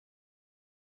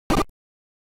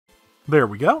There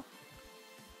we go.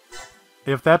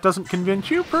 If that doesn't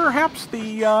convince you, perhaps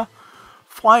the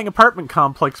flying apartment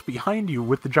complex behind you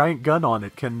with the giant gun on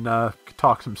it can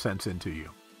talk some sense into you.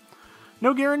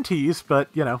 No guarantees, but,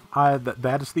 you know,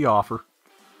 that is the offer.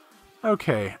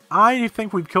 Okay, I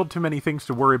think we've killed too many things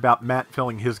to worry about Matt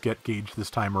filling his get gauge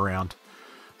this time around.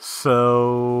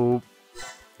 So,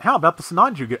 how about the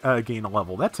Sinanju gain a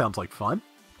level? That sounds like fun.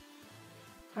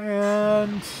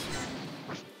 And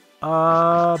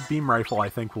beam rifle, I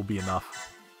think, will be enough.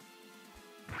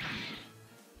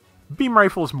 Beam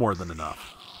rifle is more than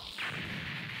enough.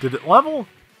 Did it level?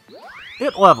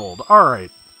 It leveled.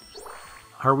 Alright.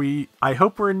 Are we... I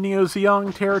hope we're in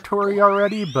Neo-Zeong territory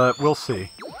already, but we'll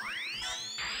see.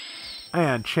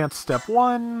 And chance step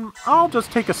 1. I'll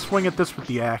just take a swing at this with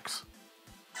the axe.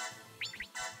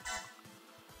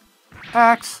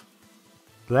 Axe.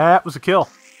 That was a kill.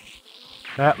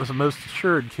 That was a most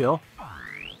assured kill.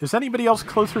 Is anybody else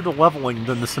closer to leveling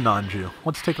than the Sinanju?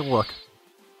 Let's take a look.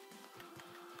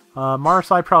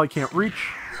 Marasai probably can't reach.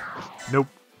 Nope.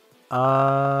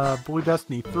 Blue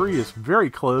Destiny 3 is very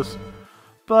close,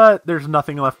 but there's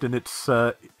nothing left in its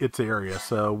area,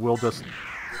 so we'll just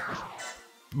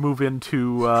move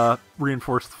into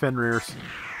reinforce the Fenrir's.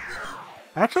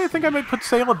 Actually, I think I might put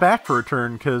Sayla back for a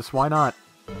turn, because why not?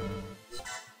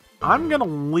 I'm going to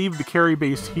leave the carry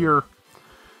base here.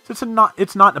 It's not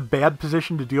in a bad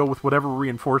position to deal with whatever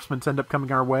reinforcements end up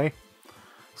coming our way.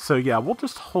 So yeah, we'll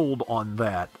just hold on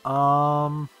that.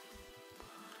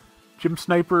 Jim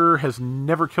Sniper has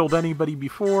never killed anybody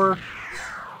before.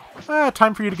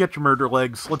 Time for you to get your murder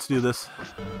legs. Let's do this.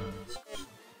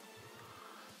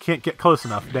 Can't get close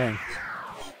enough, dang.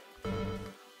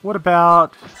 What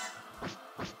about...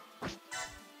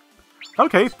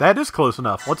 Okay, that is close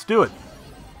enough. Let's do it.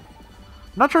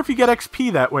 Not sure if you get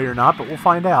XP that way or not, but we'll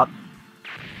find out.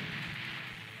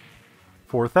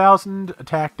 4,000,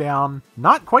 attack down.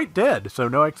 Not quite dead, so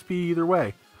no XP either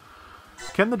way.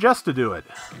 Can the Jesta do it?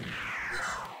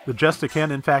 The Jesta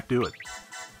can, in fact, do it.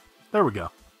 There we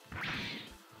go.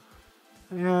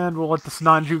 And we'll let the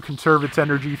Sinanju conserve its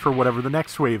energy for whatever the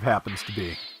next wave happens to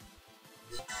be.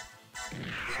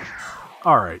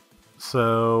 Alright,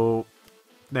 so...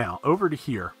 Now, over to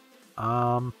here.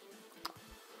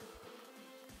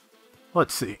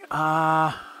 Let's see.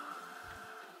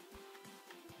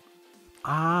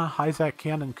 Hyzak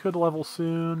Cannon could level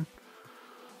soon.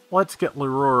 Let's get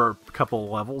Leroy a couple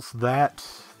of levels. That,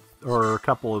 or a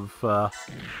couple of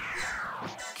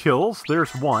kills.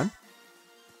 There's one.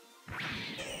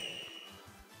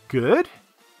 Good.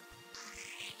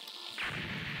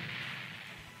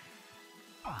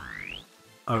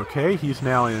 Okay, he's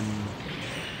now in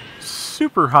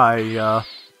super high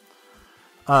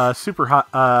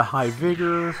high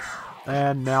vigor,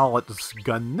 and now let's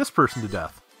gun this person to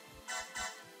death.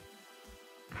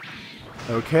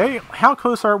 Okay, how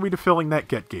close are we to filling that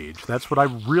get gauge? That's what I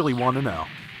really want to know.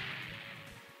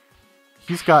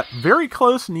 He's got very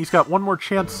close, and he's got one more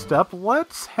chance step.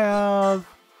 Let's have...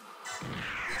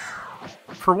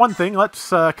 For one thing, let's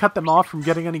cut them off from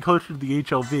getting any closer to the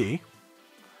HLV.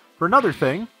 For another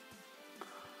thing,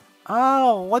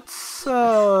 let's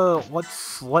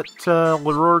let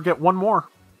Leroy get one more.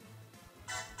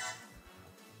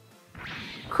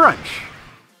 Crunch.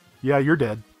 Yeah, you're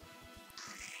dead.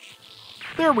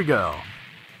 There we go.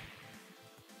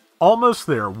 Almost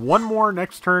there. One more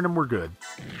next turn and we're good.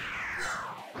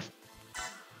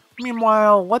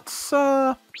 Meanwhile, let's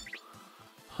see.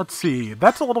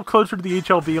 That's a little closer to the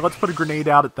HLV. Let's put a grenade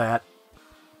out at that.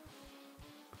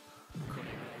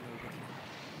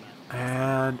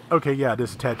 And, okay, yeah, it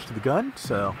is attached to the gun,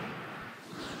 so...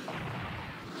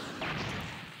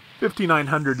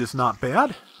 5,900 is not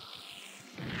bad.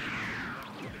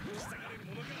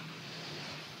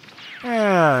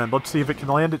 And let's see if it can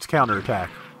land its counterattack.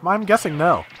 I'm guessing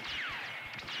no.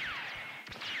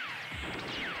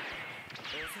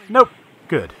 Nope.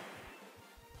 Good.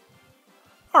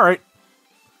 Alright.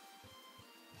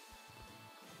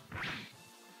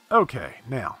 Okay,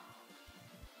 now.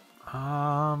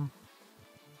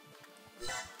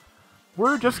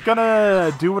 We're just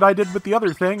gonna do what I did with the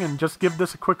other thing and just give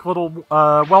this a quick little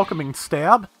welcoming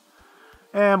stab.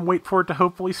 And wait for it to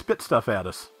hopefully spit stuff at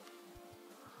us.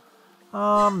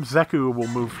 Zeku will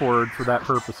move forward for that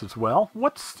purpose as well.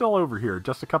 What's still over here?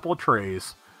 Just a couple of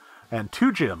trays. And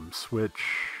 2 gems, which...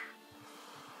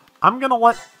 I'm gonna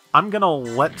let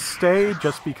stay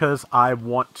just because I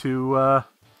want to,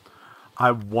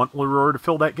 I want Leroy to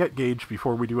fill that get gauge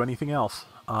before we do anything else.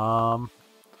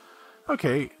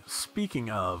 Okay, speaking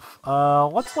of,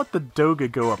 let's let the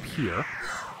Doga go up here.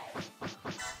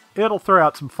 It'll throw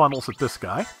out some funnels at this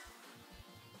guy.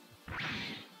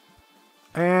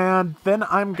 And then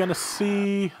I'm going to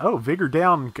see... Oh, Vigor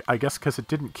down, I guess because it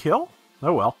didn't kill?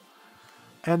 Oh, well.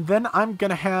 And then I'm going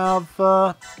to have...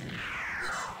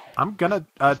 I'm going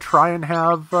to try and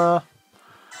have the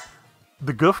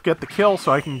Goof get the kill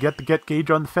so I can get the get gauge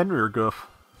on the Fenrir Goof.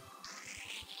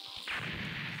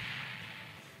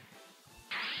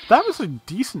 That was a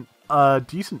decent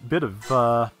bit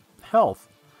of health.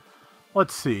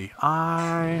 Let's see.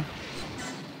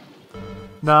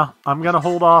 No, I'm going to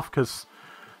hold off because,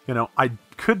 you know, I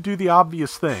could do the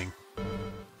obvious thing.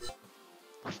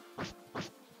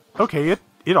 Okay,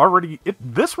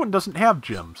 this one doesn't have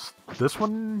gems. This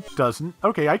one doesn't.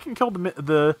 Okay, I can kill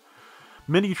the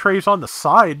mini trays on the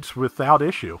sides without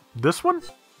issue. This one?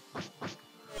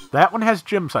 That one has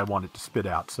gems I wanted to spit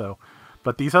out, so...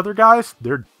 But these other guys,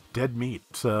 they're dead meat,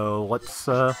 so let's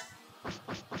kill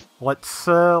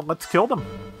them.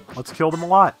 Let's kill them a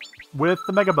lot with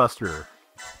the Mega Buster.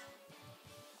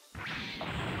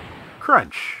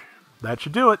 Crunch. That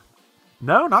should do it.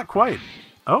 No, not quite.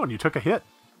 Oh, and you took a hit.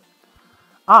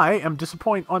 I am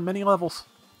disappointed on many levels.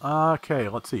 Okay,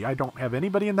 let's see. I don't have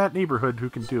anybody in that neighborhood who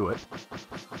can do it.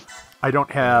 I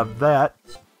don't have that.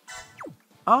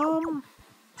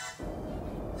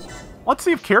 Let's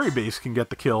see if Carry Base can get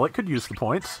the kill. It could use the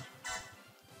points.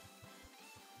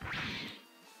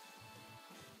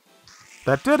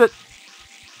 That did it.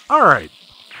 Alright.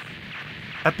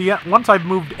 At the end, once I've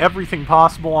moved everything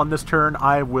possible on this turn,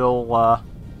 I will,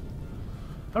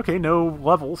 okay, no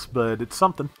levels, but it's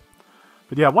something.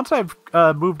 But yeah, once I've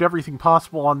moved everything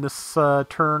possible on this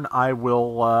turn, I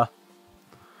will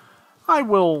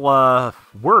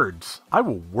words. I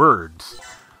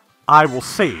will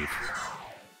save.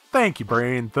 Thank you,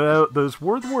 Brain. Those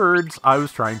were the words I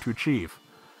was trying to achieve.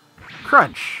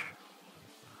 Crunch.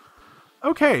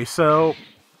 Okay, so...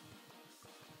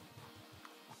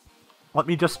 Let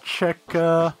me just check,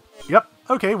 Yep,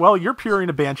 okay, well, you're puring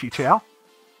a Banshee Chow.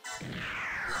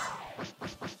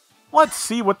 Let's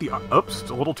see what the... Oops,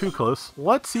 a little too close.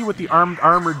 Let's see what the Armed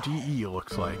Armor DE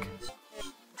looks like.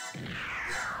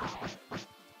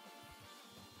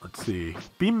 Let's see.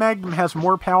 Beam Magnum has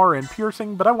more power and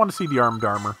piercing, but I want to see the Armed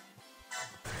Armor.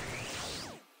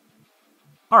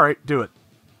 Alright, do it.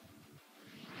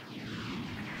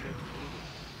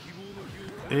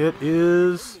 It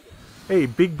is a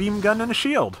big beam gun and a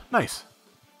shield. Nice.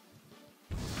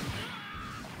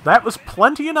 That was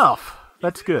plenty enough.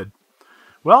 That's good.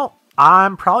 Well,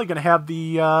 I'm probably going to have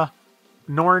the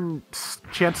Norn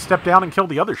chance to step down and kill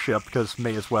the other ship, because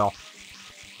may as well.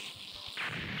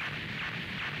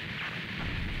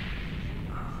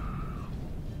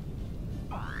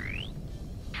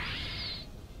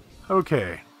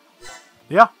 Okay.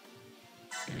 Yeah.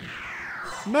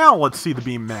 Now let's see the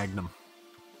Beam Magnum.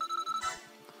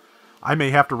 I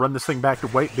may have to run this thing back to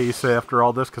White Base after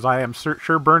all this, because I am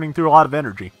sure burning through a lot of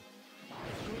energy.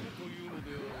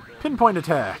 Pinpoint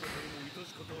attack.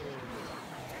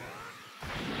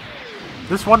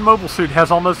 This one mobile suit has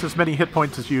almost as many hit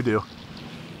points as you do.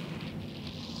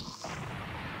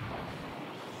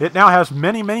 It now has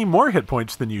many, many more hit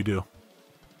points than you do.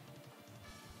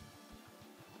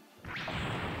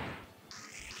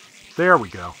 There we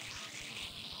go.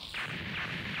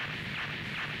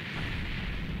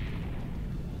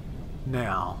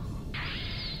 Now,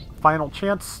 final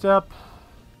chance step.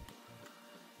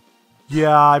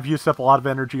 Yeah, I've used up a lot of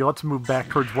energy. Let's move back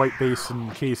towards White Base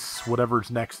in case whatever's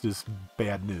next is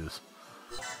bad news.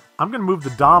 I'm going to move the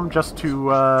Dom just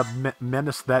to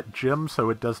menace that gym so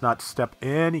it does not step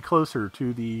any closer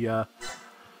to the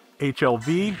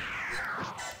HLV.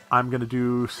 I'm going to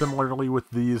do similarly with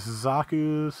these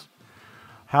Zakus.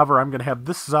 However, I'm going to have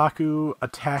this Zaku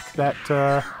attack that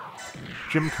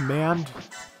gym command.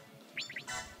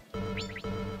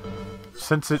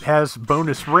 Since it has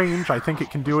bonus range, I think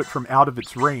it can do it from out of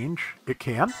its range. It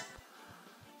can.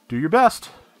 Do your best.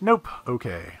 Nope.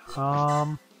 Okay.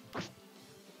 I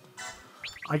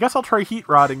guess I'll try heat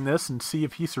rodding this and see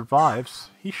if he survives.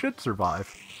 He should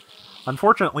survive.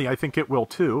 Unfortunately, I think it will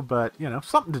too, but, you know,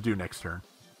 something to do next turn.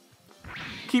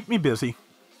 Keep me busy.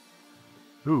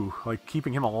 Ooh, like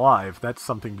keeping him alive. That's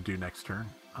something to do next turn.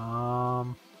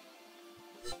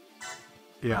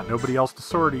 Yeah, nobody else to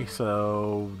sortie,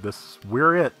 so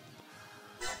we're it.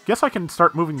 Guess I can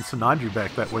start moving Sananju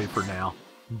back that way for now,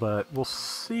 but we'll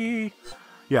see.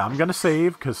 Yeah, I'm gonna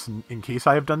save, because in case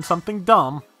I have done something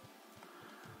dumb.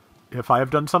 If I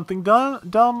have done something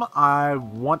dumb, I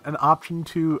want an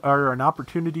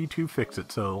opportunity to fix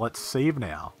it, so let's save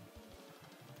now.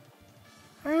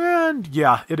 And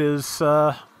yeah, it is,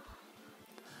 it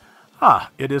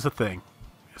is a thing.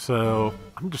 So,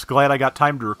 I'm just glad I got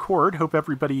time to record. Hope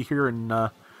everybody here in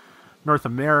North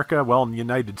America, well, in the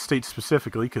United States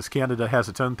specifically, because Canada has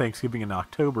its own Thanksgiving in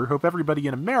October. Hope everybody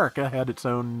in America had its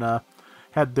own,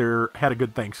 had a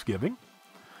good Thanksgiving.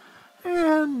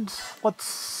 And let's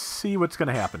see what's going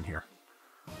to happen here.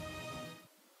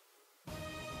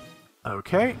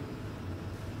 Okay.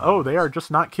 Oh, they are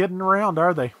just not kidding around,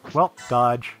 are they? Well,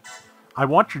 dodge. I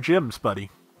want your gems,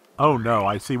 buddy. Oh no,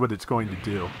 I see what it's going to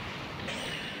do.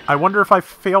 I wonder if I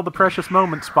fail the precious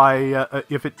moments by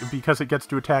because it gets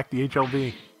to attack the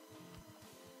HLV.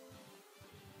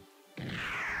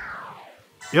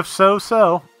 If so,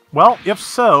 so. Well, if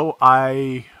so,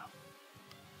 I...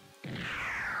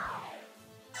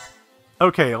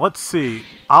 Okay, let's see.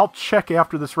 I'll check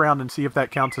after this round and see if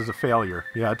that counts as a failure.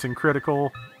 Yeah, it's in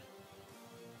critical.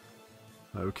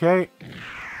 Okay.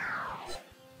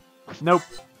 Nope.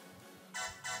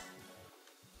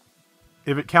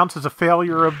 If it counts as a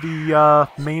failure of the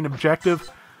main objective,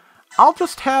 I'll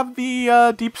just have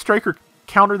the Deep Striker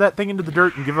counter that thing into the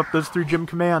dirt and give up those 3 gym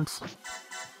commands.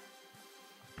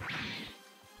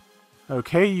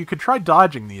 Okay, you could try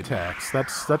dodging the attacks.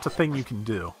 That's a thing you can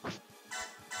do.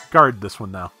 Guard this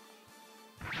one, though.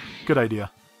 Good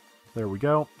idea. There we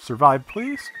go. Survive,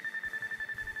 please.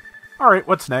 Alright,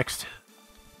 what's next?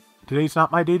 Today's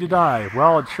not my day to die.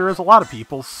 Well, it sure is a lot of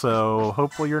people, so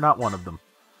hopefully you're not one of them.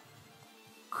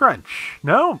 Crunch.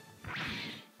 No.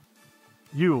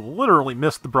 You literally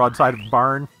missed the broadside of the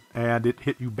barn, and it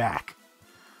hit you back.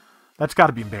 That's got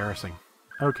to be embarrassing.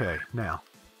 Okay, now.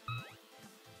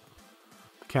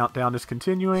 The countdown is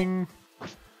continuing.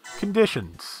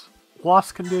 Conditions.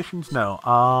 Loss conditions?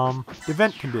 No.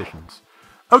 Event conditions.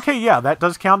 Okay, yeah, that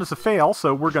does count as a fail,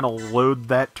 so we're going to load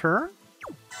that turn.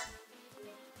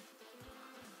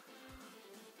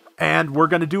 And we're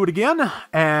going to do it again,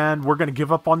 and we're going to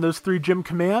give up on those 3 gym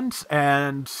commands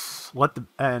and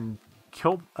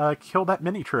kill that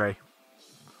mini tray.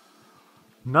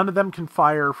 None of them can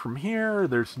fire from here.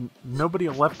 There's nobody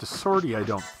left to sortie, I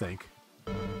don't think.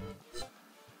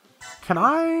 Can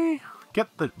I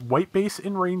get the white base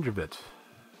in range of it?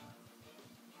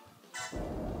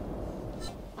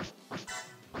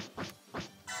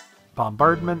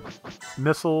 Bombardment,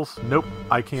 missiles. Nope,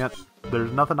 I can't.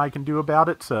 There's nothing I can do about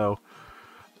it, so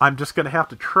I'm just going to have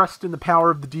to trust in the power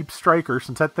of the Deep Striker,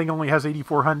 since that thing only has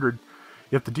 8,400.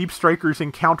 If the Deep Striker's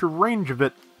in counter range of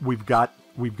it, we've got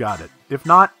it. If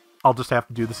not, I'll just have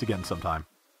to do this again sometime.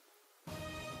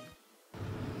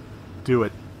 Do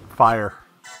it. Fire.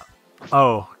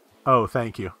 Oh,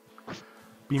 thank you.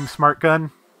 Beam Smart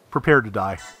Gun, prepare to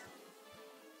die.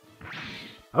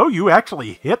 Oh, you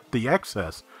actually hit the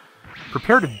excess.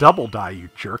 Prepare to double die, you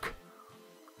jerk.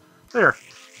 There.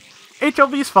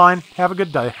 HLV's fine. Have a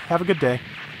good day. Have a good day.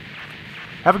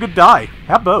 Have a good die.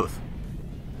 Have both.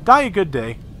 Die a good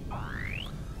day.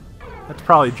 That's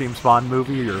probably a James Bond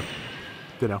movie, or,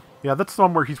 you know. Yeah, that's the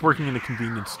one where he's working in a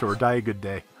convenience store. Die a good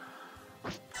day.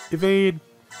 Evade.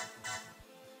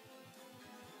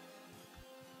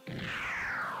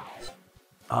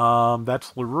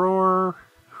 That's Leroy,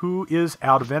 who is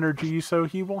out of energy, so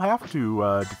he will have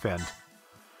to defend.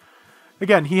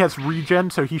 Again, he has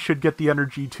regen, so he should get the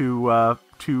energy to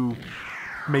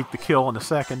make the kill in a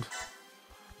second.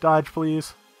 Dodge,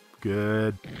 please.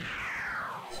 Good.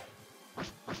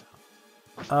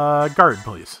 Guard,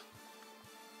 please.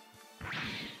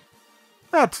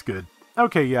 That's good.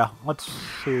 Okay, yeah, let's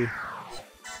see.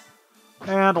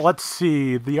 And let's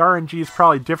see. The RNG is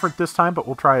probably different this time, but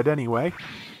we'll try it anyway.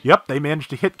 Yep, they managed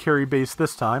to hit carry base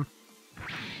this time.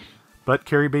 But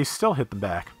carry base still hit them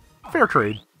back. Fair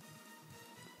trade.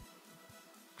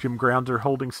 Gym grounds are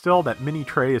holding still. That mini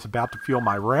tray is about to feel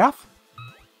my wrath.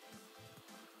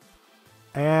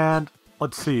 And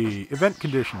let's see. Event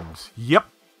conditions. Yep.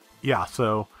 Yeah,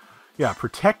 so... yeah,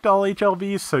 protect all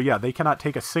HLVs. So yeah, they cannot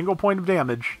take a single point of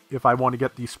damage if I want to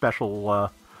get the special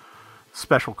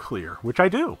clear, which I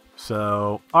do.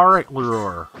 So, alright,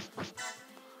 Leroy.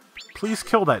 Please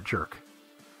kill that jerk.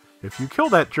 If you kill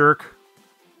that jerk,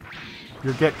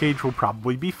 your get gauge will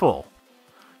probably be full.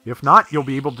 If not, you'll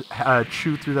be able to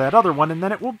chew through that other one, and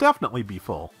then it will definitely be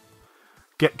full.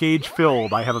 Get gauge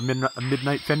filled. I have a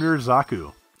Midnight Fender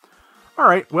Zaku.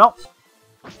 Alright, well,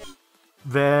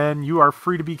 then you are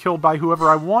free to be killed by whoever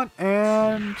I want,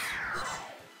 and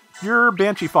you're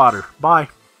Banshee fodder. Bye.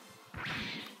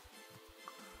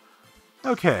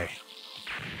 Okay.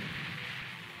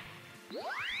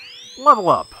 Level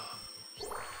up.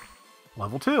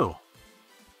 Level 2.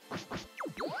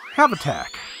 Have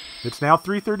attack. It's now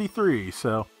 333,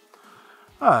 so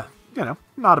you know,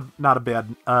 not a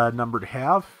bad number to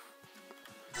have.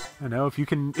 You know, if you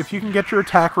can get your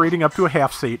attack rating up to a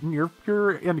half Satan,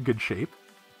 you're in good shape.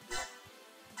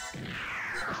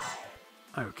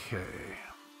 Okay.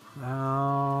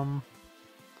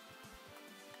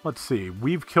 Let's see.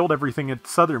 We've killed everything at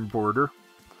southern border.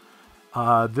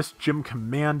 This gym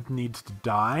command needs to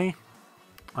die.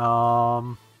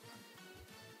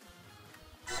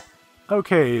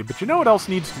 Okay, but you know what else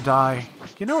needs to die?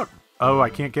 You know what? Oh, I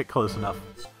can't get close enough.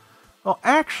 Well,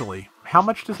 actually, how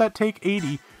much does that take?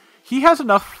 80. He has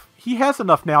enough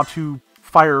now to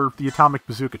fire the atomic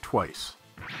bazooka twice.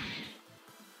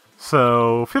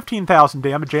 So, 15,000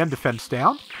 damage and defense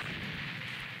down.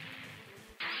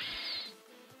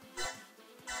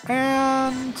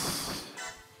 And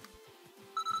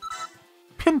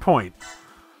pinpoint.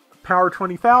 Power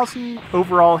 20,000,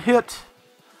 overall hit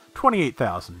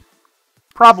 28,000.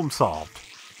 Problem solved.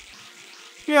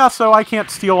 Yeah, so I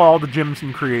can't steal all the gems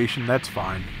in creation, that's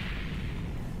fine.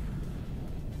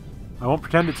 I won't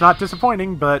pretend it's not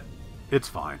disappointing, but it's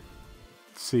fine.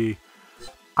 Let's see.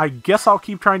 I guess I'll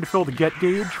keep trying to fill the get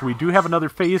gauge. We do have another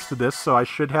phase to this, so I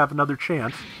should have another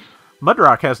chance.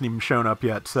 Mudrock hasn't even shown up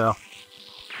yet, so...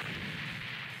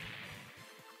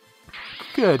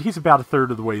 Good, he's about a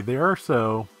third of the way there,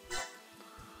 so...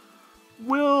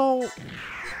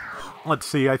 Let's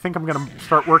see, I think I'm going to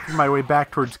start working my way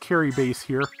back towards carry base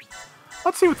here.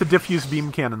 Let's see what the diffuse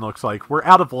beam cannon looks like. We're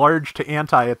out of large to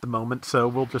anti at the moment, so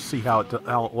we'll just see how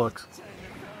it looks.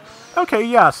 Okay,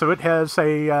 yeah, so it has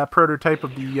a prototype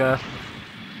of the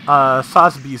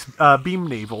Sotheby's beam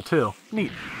naval, too.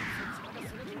 Neat.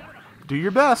 Do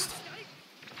your best.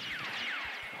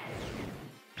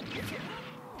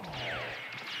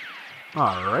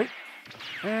 Alright.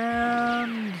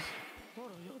 And...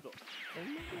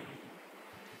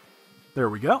 there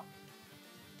we go.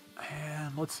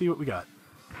 And let's see what we got.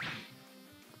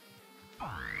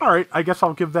 Alright, I guess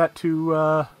I'll give that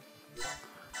to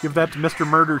Mr.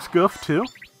 Murder's Goof, too.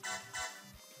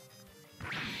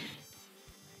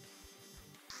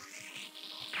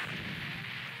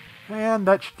 And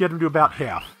that should get him to about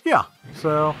half. Yeah,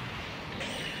 so...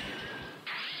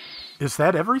 is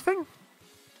that everything?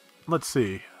 Let's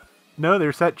see. No,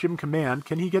 there's that gym command.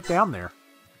 Can he get down there?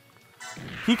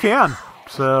 He can.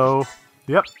 So,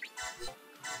 yep.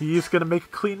 He's going to make a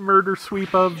clean murder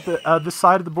sweep of this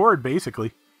side of the board,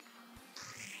 basically.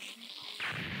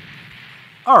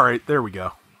 Alright, there we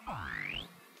go.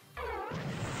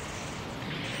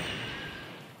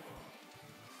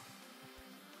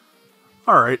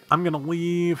 Alright, I'm going to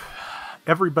leave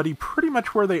everybody pretty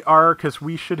much where they are, because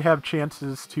we should have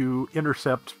chances to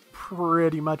intercept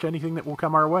pretty much anything that will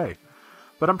come our way.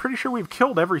 But I'm pretty sure we've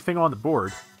killed everything on the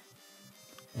board.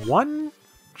 One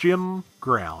gym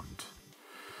ground.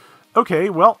 Okay,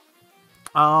 well,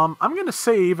 I'm going to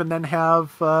save and then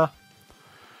have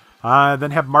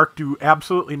Mark do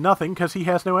absolutely nothing because he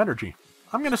has no energy.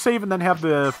 I'm going to save and then have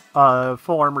the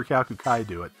full armor Kyakukai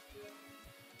do it.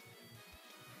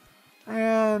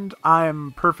 And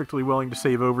I'm perfectly willing to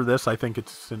save over this. I think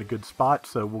it's in a good spot,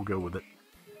 so we'll go with it.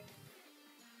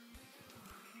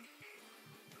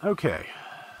 Okay.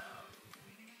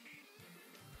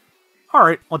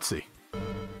 Alright, let's see.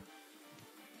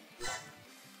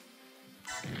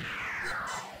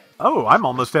 Oh, I'm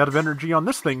almost out of energy on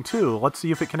this thing, too. Let's see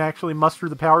if it can actually muster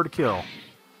the power to kill.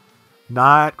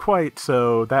 Not quite,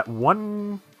 so that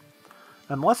one...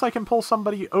 unless I can pull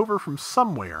somebody over from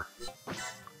somewhere.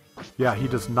 Yeah, he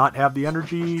does not have the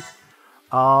energy.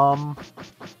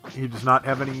 He does not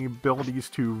have any abilities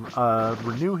to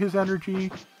renew his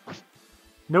energy.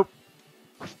 Nope.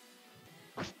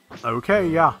 Okay,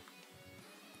 yeah.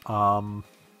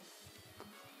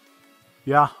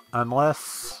 Yeah,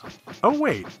 unless... oh,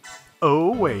 wait.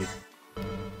 Oh, wait.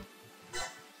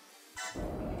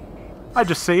 I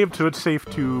just saved, so it's safe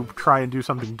to try and do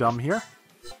something dumb here.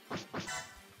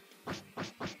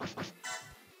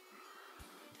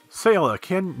 Sayla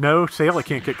can... no, Sayla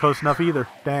can't get close enough either.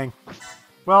 Dang.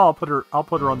 Well, I'll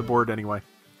put her on the board anyway.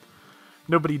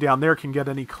 Nobody down there can get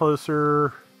any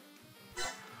closer.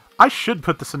 I should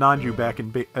put the Sinanju back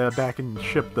in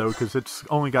ship, though, because it's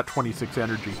only got 26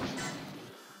 energy.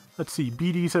 Let's see,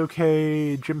 BD's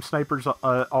okay, Gym Sniper's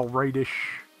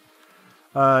alright-ish,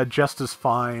 Just is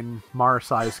fine,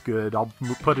 Marasai's good. I'll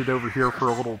put it over here for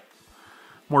a little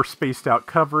more spaced-out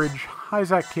coverage.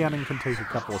 Isaac Cannon can take a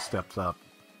couple of steps up.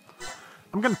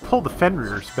 I'm going to pull the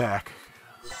Fenrir's back.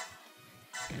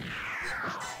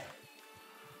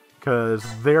 Because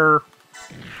they're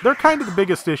kind of the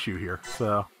biggest issue here,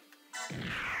 so...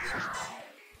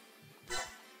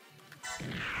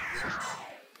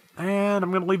 and I'm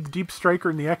going to leave the Deep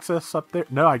Striker and the XS up there.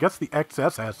 No, I guess the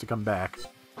XS has to come back.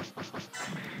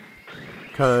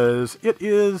 Because it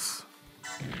is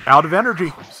out of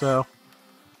energy, so...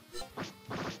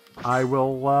 I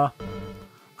will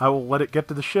I will let it get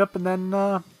to the ship, and then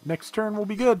next turn will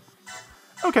be good.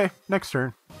 Okay, next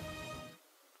turn.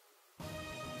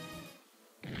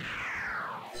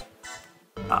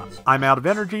 I'm out of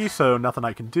energy, so nothing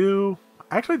I can do.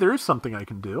 Actually, there is something I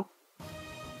can do.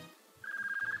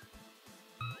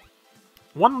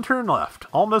 One turn left.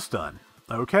 Almost done.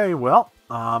 Okay, well,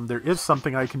 there is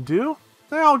something I can do.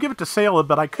 I'll give it to Sayla,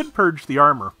 but I could purge the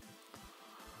armor.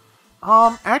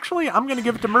 Actually, I'm going to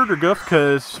give it to Murder Goof,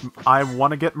 because I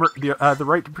want to get the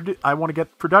right to I want to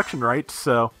get production rights,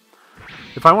 so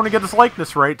if I want to get his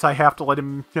likeness rights, I have to let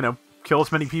him, you know, kill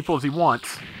as many people as he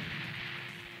wants.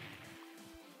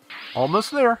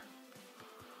 Almost there.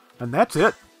 And that's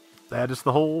it. That is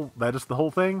the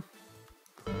whole thing.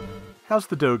 How's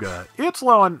the Doga? It's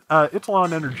low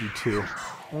on energy too.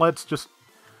 Let's just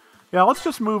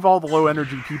move all the low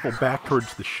energy people back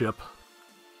towards the ship.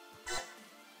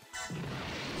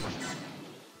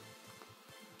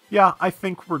 Yeah, I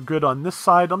think we're good on this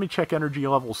side. Let me check energy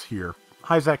levels here.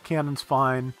 Hyzak Cannon's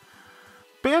fine.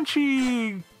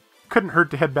 Banshee couldn't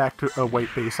hurt to head back to a white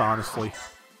base, honestly.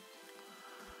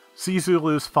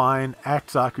 Zizulu's fine.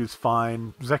 Akzaku's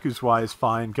fine. Zeku's Y is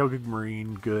fine. Gilgig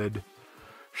Marine, good.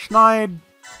 Schneid,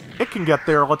 it can get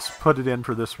there. Let's put it in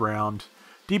for this round.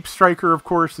 Deep Striker, of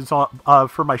course, is on,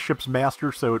 for my ship's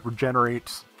master, so it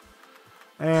regenerates.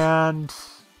 And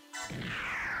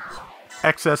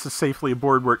XS is safely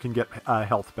aboard where it can get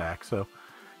health back. So,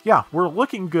 yeah, we're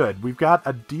looking good. We've got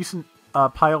a decent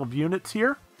pile of units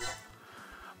here.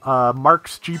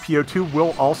 Mark's GPO2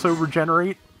 will also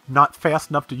regenerate. Not fast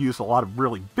enough to use a lot of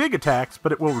really big attacks,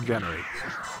 but it will regenerate.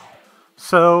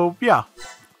 So, yeah,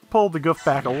 pull the goof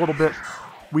back a little bit.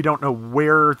 We don't know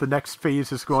where the next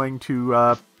phase is going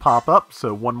to pop up,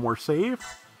 so one more save.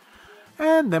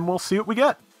 And then we'll see what we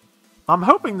get. I'm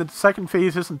hoping that the second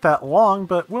phase isn't that long,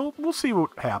 but we'll see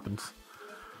what happens.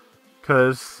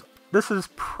 Because this is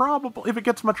probably, if it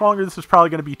gets much longer, this is probably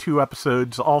going to be 2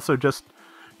 episodes. Also just,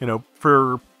 you know,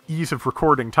 for ease of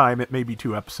recording time, it may be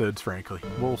 2 episodes, frankly.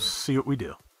 We'll see what we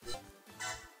do.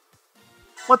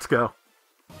 Let's go.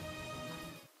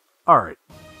 Alright.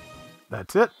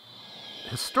 That's it.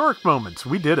 Historic moments.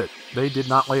 We did it. They did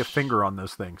not lay a finger on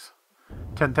those things.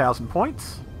 10,000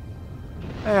 points.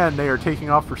 And they are taking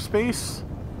off for space.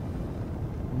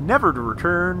 Never to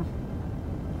return.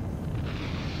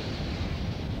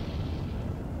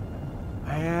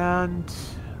 And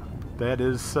that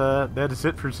is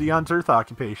it for Zeon's Earth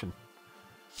occupation.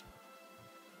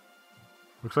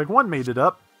 Looks like one made it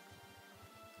up.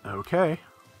 Okay.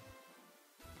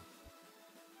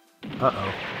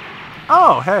 Uh-oh.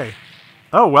 Oh, hey.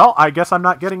 Oh, well, I guess I'm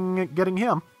not getting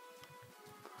him.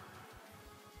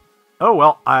 Oh,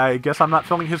 well, I guess I'm not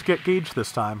filling his get gauge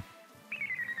this time.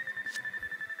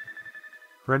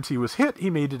 Renzi was hit.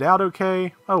 He made it out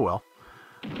okay. Oh, well.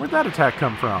 Where'd that attack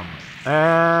come from?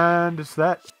 And is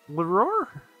that Leroy?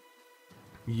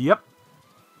 Yep.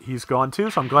 He's gone too,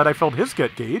 so I'm glad I filled his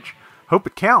get gauge. Hope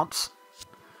it counts.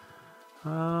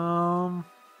 And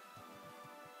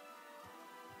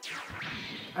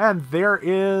there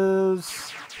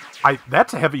is...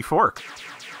 that's a heavy fork.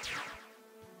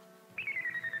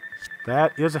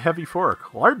 That is a heavy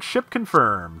fork. Large ship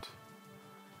confirmed.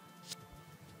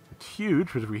 It's huge,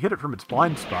 because if we hit it from its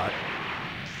blind spot...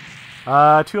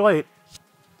 too late.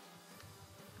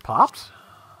 Pops?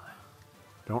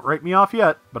 Don't write me off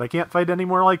yet, but I can't fight any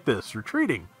more like this.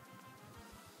 Retreating.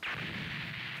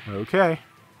 Okay.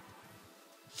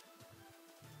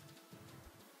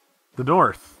 The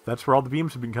north. That's where all the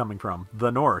beams have been coming from.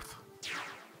 The north.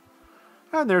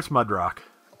 And there's Mudrock.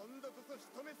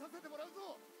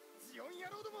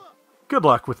 Good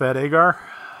luck with that, Agar.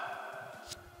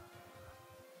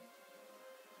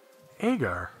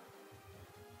 Agar.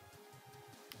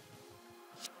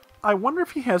 I wonder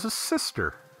if he has a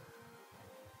sister.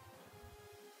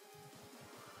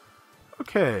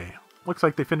 Okay. Looks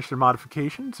like they finished their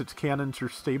modifications. Its cannons are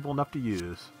stable enough to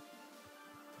use.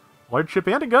 Large ship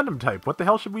and a Gundam type. What the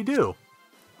hell should we do?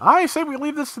 I say we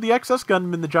leave this to the XS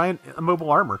Gundam in the giant mobile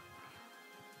armor.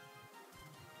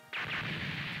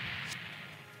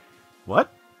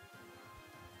 What?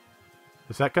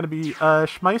 Is that going to be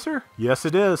Schmeisser? Yes,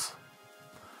 it is.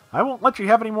 I won't let you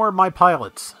have any more of my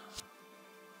pilots.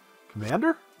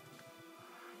 Commander?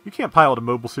 You can't pilot a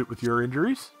mobile suit with your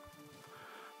injuries.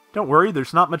 Don't worry,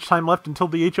 there's not much time left until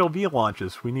the HLV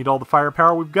launches. We need all the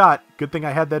firepower we've got. Good thing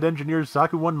I had that engineer's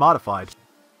Zaku-1 modified.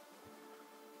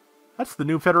 That's the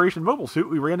new Federation mobile suit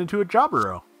we ran into at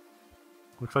Jaburo.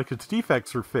 Looks like its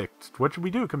defects are fixed. What should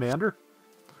we do, Commander?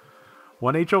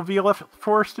 One HLV left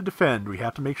for us to defend. We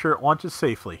have to make sure it launches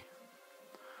safely.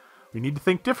 We need to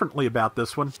think differently about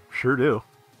this one. Sure do.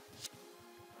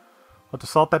 Let's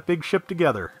assault that big ship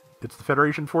together. It's the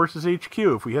Federation Forces HQ.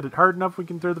 If we hit it hard enough, we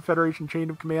can throw the Federation chain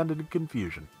of command into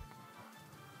confusion.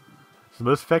 It's the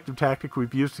most effective tactic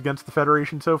we've used against the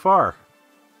Federation so far.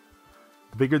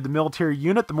 The bigger the military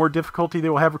unit, the more difficulty they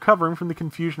will have recovering from the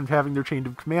confusion of having their chain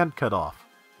of command cut off.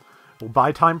 We'll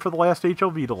buy time for the last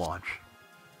HLV to launch.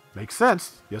 Makes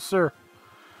sense. Yes, sir.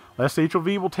 Last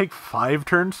HLV will take 5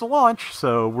 turns to launch,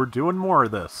 so we're doing more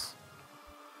of this.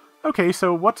 Okay,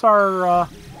 so what's our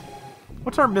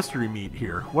mystery meat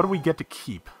here? What do we get to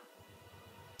keep?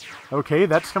 Okay,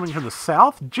 that's coming from the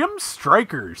south. Gym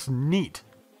Strikers. Neat.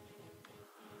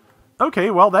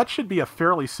 Okay, well, that should be a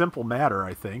fairly simple matter,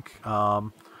 I think.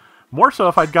 More so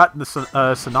if I'd gotten the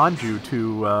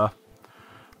Sananju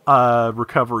to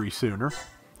recovery sooner.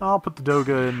 I'll put the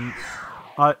Doga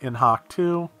in Hawk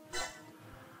 2.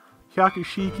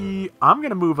 Hyakushiki, I'm going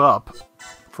to move up.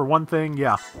 For one thing,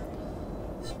 yeah.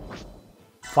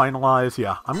 Finalize,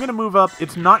 yeah. I'm going to move up.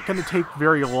 It's not going to take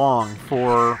very long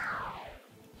for...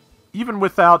 Even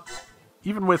with my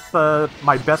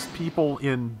best people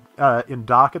in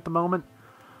dock at the moment,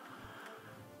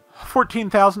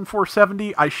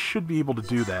 14,470, I should be able to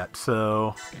do that,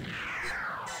 so...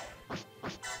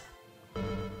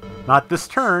 Not this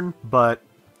turn, but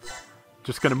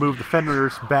just going to move the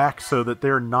Fenrir's back so that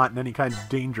they're not in any kind of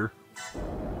danger.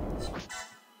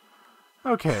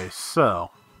 Okay,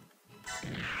 so...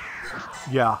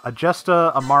 Yeah, a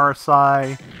Jesta, a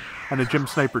Marasai, and a Gym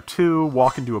Sniper 2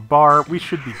 walk into a bar. We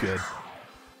should be good.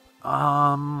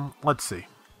 Let's see.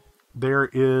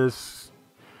 There's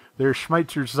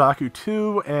Schmeitzer Zaku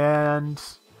 2 and...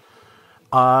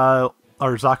 or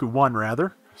Zaku 1,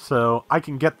 rather. So I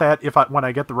can get that when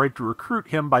I get the right to recruit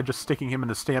him by just sticking him in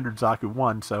the standard Zaku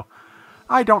 1, so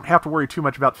I don't have to worry too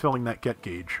much about filling that get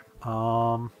gauge.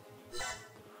 Time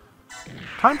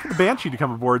for the Banshee to come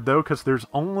aboard, though, because there's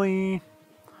only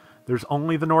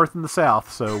the north and the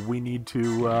south, so we need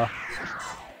to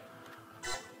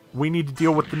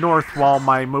deal with the north while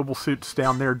my mobile suits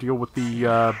down there deal with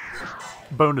the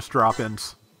bonus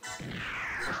drop-ins.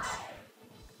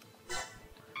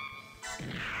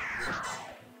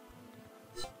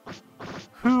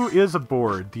 Who is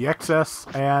aboard? The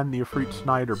XS and the Ifrit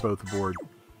Snide are both aboard.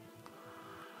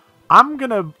 I'm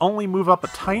going to only move up a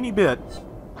tiny bit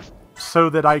so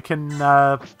that I can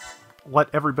let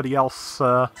everybody else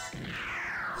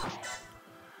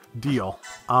deal.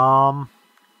 I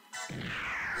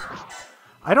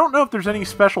don't know if there's any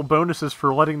special bonuses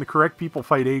for letting the correct people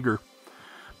fight Ager,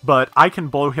 but I can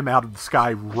blow him out of the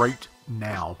sky right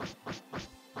now.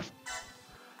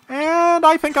 And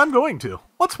I think I'm going to.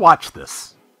 Let's watch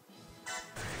this.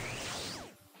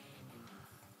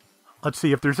 Let's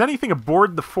see, if there's anything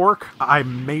aboard the fork, I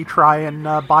may try and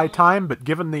buy time, but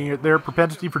given their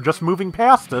propensity for just moving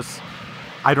past us,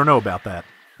 I don't know about that.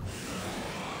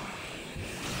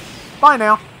 Bye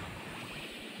now.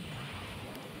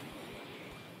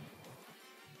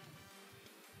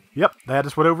 Yep, that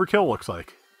is what overkill looks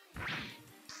like.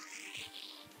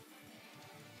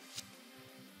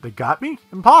 They got me?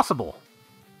 Impossible!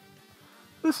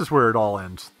 This is where it all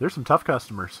ends. There's some tough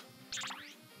customers.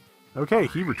 Okay,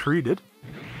 he retreated.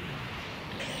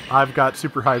 I've got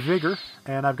super high vigor,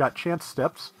 and I've got chance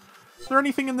steps. Is there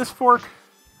anything in this fork?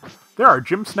 There are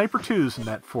Gym Sniper 2s in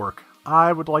that fork.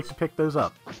 I would like to pick those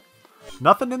up.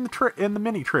 Nothing in the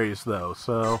mini trays, though,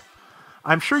 so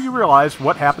I'm sure you realize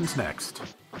what happens next.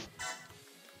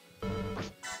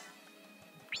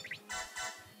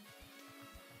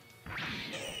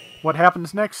 What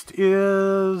happens next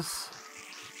is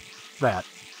that.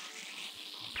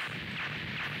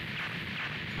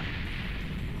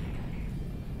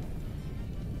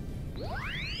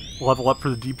 Level up for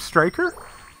the Deep Striker.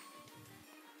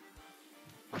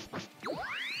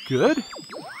 Good.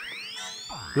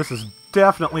 This is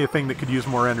definitely a thing that could use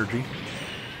more energy.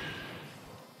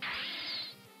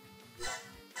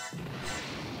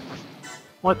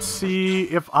 Let's see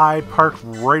if I park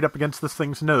right up against this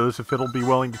thing's nose, if it'll be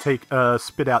willing to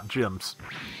spit out gems.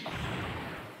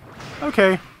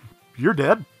 Okay, you're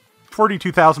dead.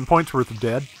 42,000 points worth of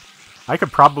dead. I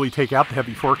could probably take out the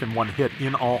Heavy Fork in one hit,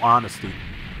 in all honesty.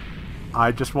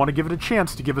 I just want to give it a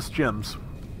chance to give us gems.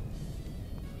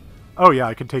 Oh yeah,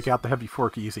 I can take out the Heavy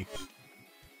Fork easy.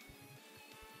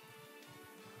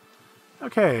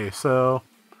 Okay, so...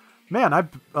 Man,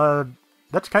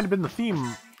 that's kind of been the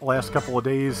theme last couple of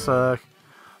days of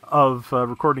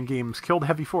recording games. Killed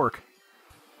Heavy Fork.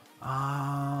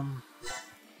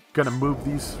 Gonna move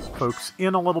these folks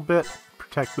in a little bit,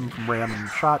 protect them from random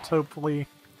shots, hopefully.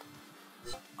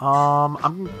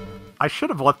 I should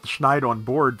have left the Schneid on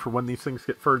board for when these things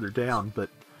get further down, but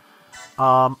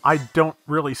I don't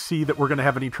really see that we're going to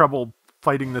have any trouble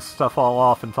fighting this stuff all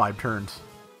off in 5 turns.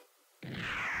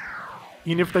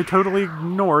 Even if they totally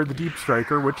ignore the Deep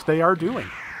Striker, which they are doing.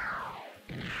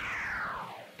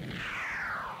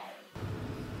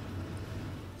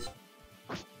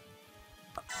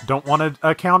 Don't want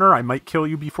a counter? I might kill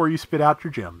you before you spit out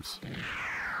your gems.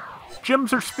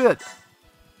 Gems are spit!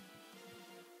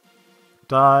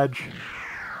 Dodge.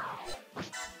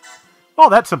 Oh,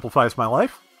 that simplifies my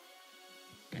life.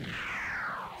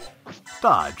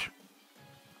 Dodge.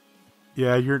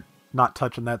 Yeah, you're not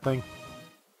touching that thing.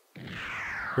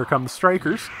 Here come the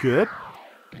strikers. Good.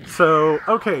 So,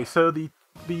 okay, so the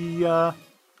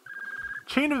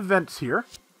chain of events here.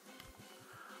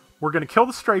 We're going to kill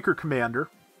the striker commander.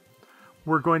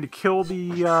 We're going to kill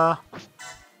the...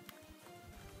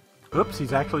 Oops,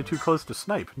 he's actually too close to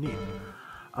snipe. Neat.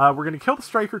 We're going to kill the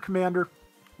striker commander.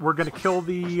 We're going to kill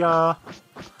the...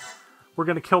 We're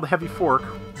going to kill the heavy fork.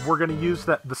 We're going to use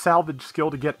the salvage skill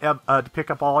to get to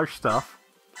pick up all our stuff.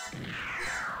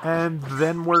 And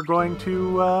then we're going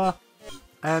to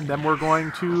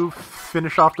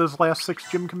finish off those last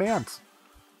 6 gym commands.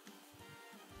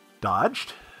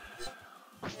 Dodged.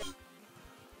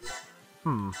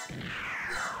 You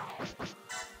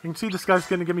can see this guy's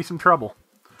going to give me some trouble.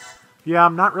 Yeah,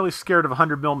 I'm not really scared of a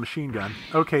 100mm machine gun.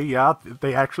 Okay, yeah,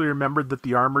 they actually remembered that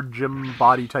the armored gym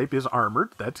body type is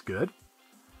armored. That's good.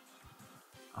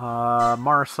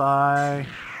 Marsai.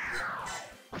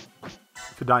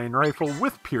 Fidanian rifle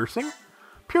with piercing.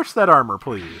 Pierce that armor,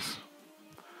 please.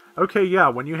 Okay, yeah,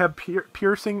 when you have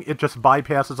piercing, it just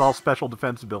bypasses all special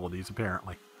defense abilities,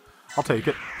 apparently. I'll take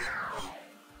it.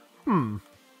 You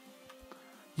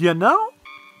know?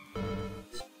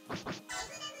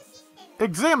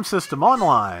 Exam system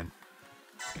online.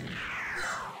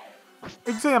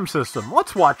 Exam system.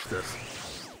 Let's watch this.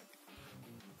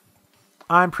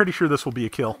 I'm pretty sure this will be a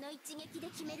kill.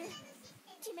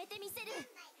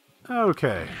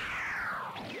 Okay.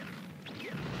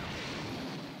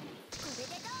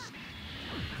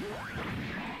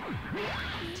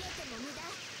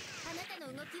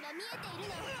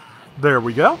 There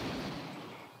we go.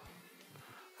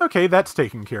 Okay, that's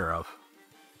taken care of.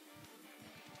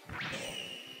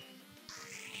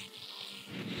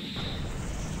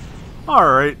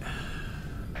 Alright.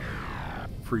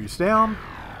 Freeze down.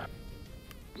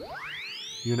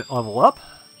 Unit level up.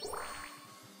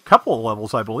 Couple of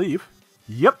levels, I believe.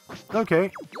 Yep.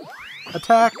 Okay.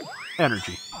 Attack.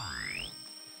 Energy.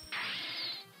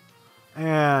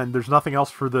 And there's nothing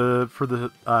else for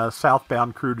the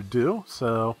southbound crew to do,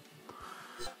 so...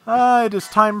 it is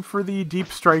time for the Deep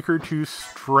Striker to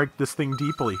strike this thing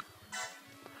deeply.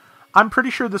 I'm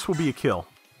pretty sure this will be a kill.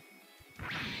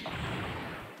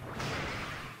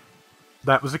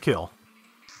 That was a kill.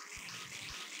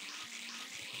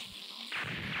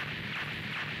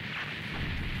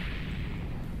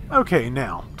 Okay,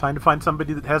 now, time to find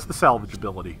somebody that has the salvage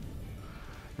ability.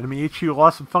 Enemy HQ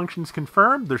loss of functions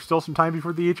confirmed. There's still some time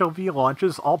before the HLV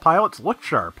launches. All pilots look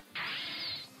sharp.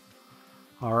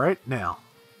 Alright, now.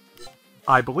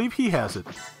 I believe he has it.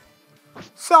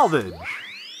 Salvage!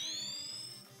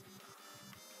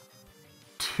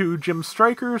 2 Gym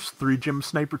Strikers, 3 Gym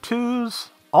Sniper 2s,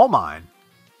 all mine.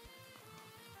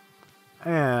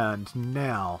 And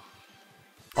now,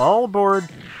 all aboard.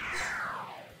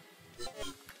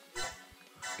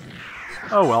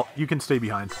 Oh well, you can stay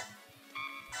behind.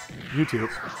 You too.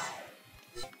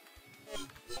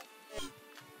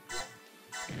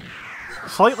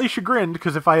 Slightly chagrined,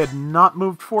 because if I had not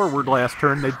moved forward last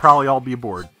turn, they'd probably all be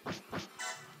aboard.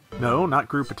 No, not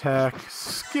group attack.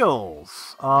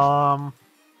 Skills.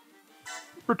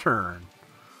 Return.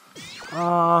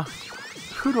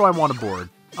 Who do I want aboard?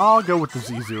 I'll go with the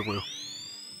Z Zulu.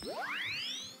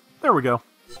 There we go.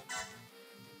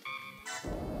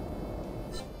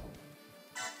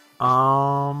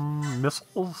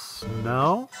 Missiles?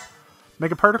 No.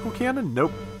 Mega particle cannon?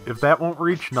 Nope. If that won't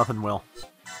reach, nothing will.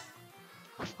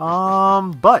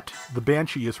 But the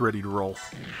Banshee is ready to roll.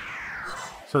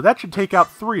 So that should take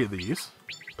out 3 of these.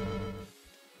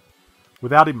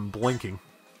 Without even blinking.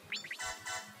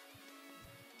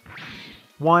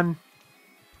 1.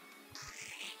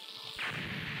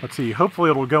 Let's see,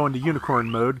 hopefully it'll go into unicorn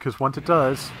mode, because once it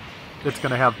does, it's going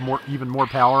to have even more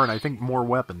power, and I think more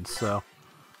weapons, so...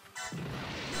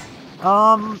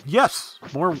 yes,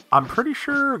 more, I'm pretty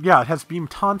sure, yeah, it has beam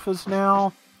tonfas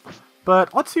now,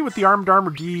 but let's see what the Armed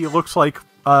Armor D looks like,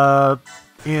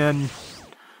 in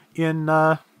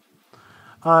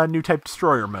new type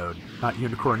destroyer mode, not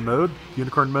unicorn mode.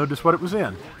 Unicorn mode is what it was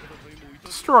in.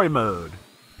 Destroy mode.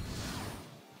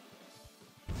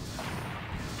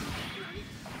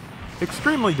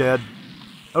 Extremely dead.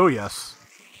 Oh yes.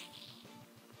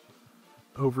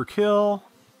 Overkill.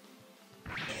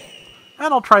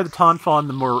 And I'll try the Tonfa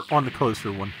on the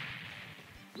closer one.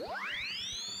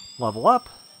 Level up.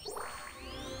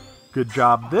 Good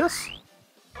job, this.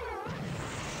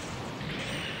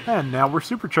 And now we're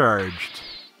supercharged.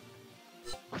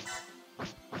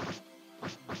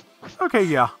 Okay,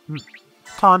 yeah.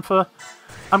 Tonfa.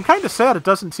 I'm kind of sad it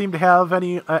doesn't seem to have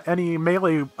any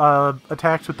melee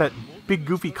attacks with that big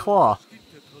goofy claw.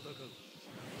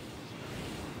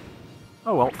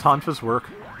 Oh well, Tonfa's work.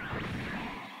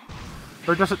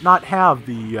 Or does it not have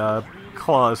the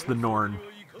claws, the Norn?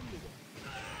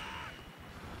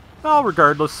 Well,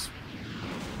 regardless,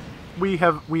 we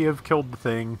have killed the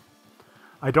thing.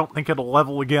 I don't think it'll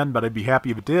level again, but I'd be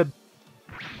happy if it did.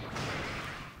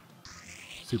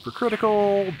 Super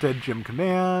critical, dead gym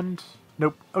command.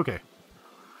 Nope, okay.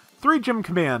 3 gym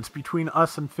commands between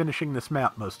us and finishing this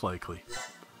map, most likely.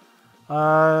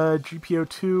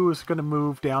 GPO2 is going to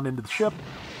move down into the ship.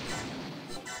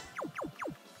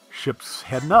 Ship's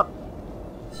heading up.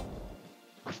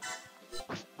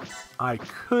 I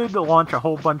could launch a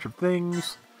whole bunch of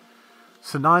things.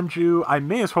 Sinanju, I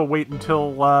may as well wait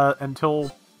until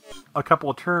a couple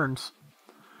of turns.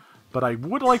 But I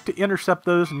would like to intercept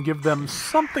those and give them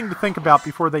something to think about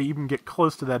before they even get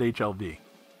close to that HLV.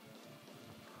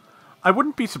 I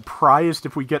wouldn't be surprised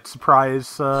if we get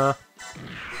surprised. I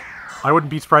wouldn't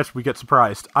be surprised if we get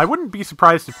surprised. I wouldn't be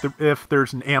surprised if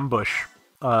there's an ambush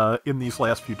in these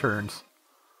last few turns.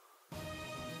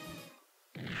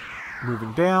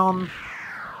 Moving down,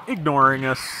 ignoring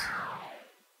us.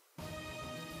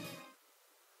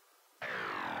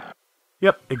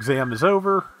 Yep, exam is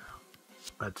over.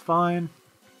 That's fine.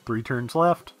 3 turns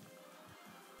left.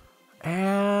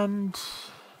 And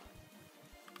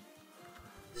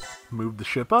move the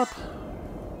ship up.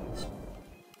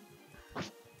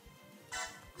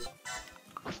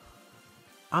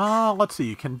 Let's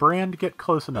see. Can Brand get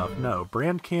close enough? No,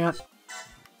 Brand can't.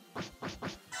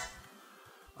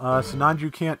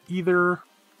 Sinanju can't either.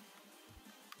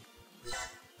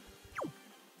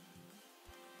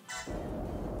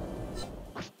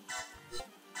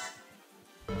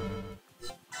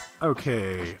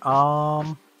 Okay,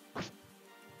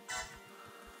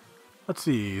 let's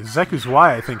see. Zeku's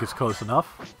Y, I think, is close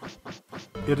enough.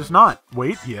 It is not.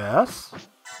 Wait, yes.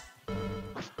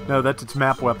 No, that's its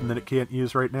map weapon that it can't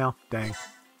use right now. Dang.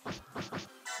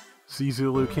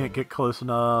 Zulu can't get close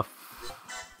enough.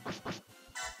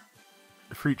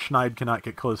 Freet Schneid cannot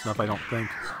get close enough, I don't think.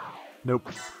 Nope.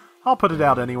 I'll put it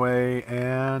out anyway,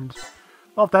 and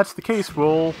well, if that's the case,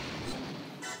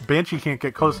 Banshee can't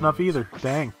get close enough either.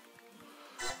 Dang.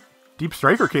 Deep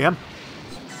Striker can.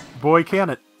 Boy,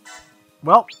 can it.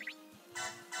 Well,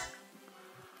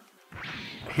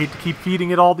 I hate to keep feeding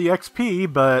it all the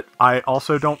XP, but I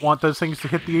also don't want those things to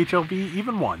hit the HLV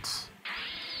even once.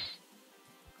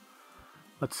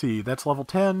 Let's see, that's level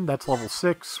 10, that's level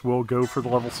 6. We'll go for the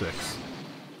level 6.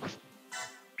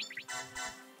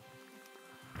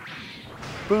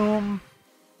 Boom.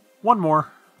 One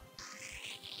more.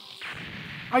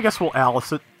 I guess we'll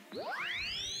Alice it.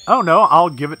 Oh no, I'll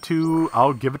give it to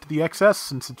the XS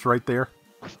since it's right there.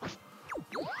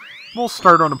 We'll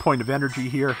start on a point of energy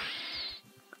here.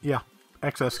 Yeah,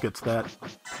 XS gets that.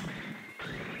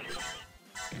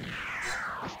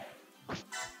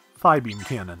 Phi beam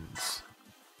cannons.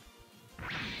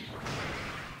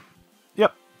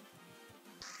 Yep.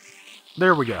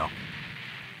 There we go.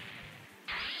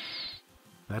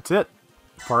 That's it,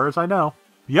 as far as I know.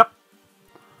 Yep.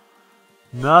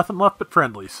 Nothing left but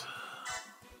friendlies.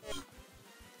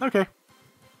 Okay.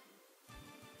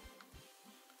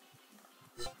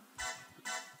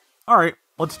 Alright,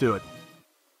 let's do it.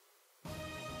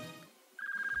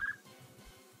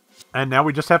 And now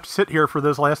we just have to sit here for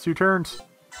those last 2 turns.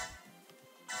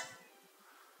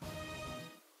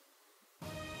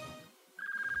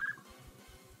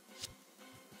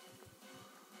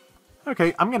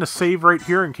 Okay, I'm going to save right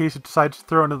here in case it decides to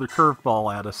throw another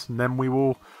curveball at us. And then we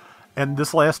will end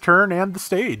this last turn and the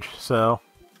stage. So,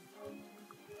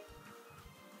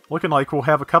 looking like we'll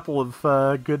have a couple of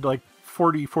good, like,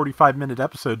 40-45 minute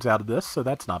episodes out of this. So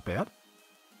that's not bad.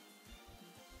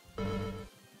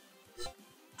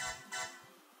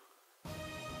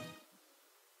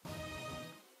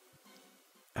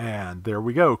 And there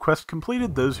we go. Quest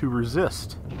completed. Those who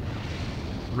resist.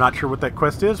 I'm not sure what that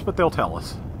quest is, but they'll tell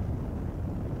us.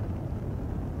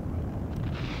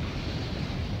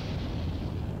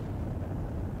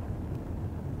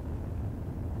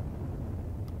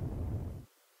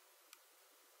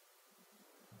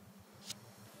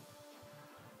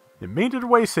 It made it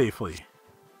away safely.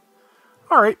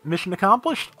 Alright, mission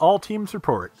accomplished. All teams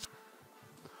report.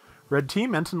 Red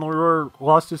team, Ensign Leroy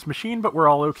lost his machine, but we're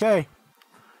all okay.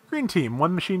 Green team,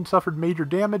 one machine suffered major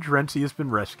damage. Renzi has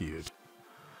been rescued.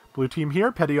 Blue team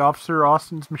here, Petty Officer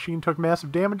Austin's machine took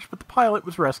massive damage, but the pilot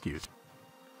was rescued.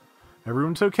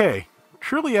 Everyone's okay.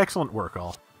 Truly excellent work,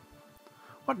 all.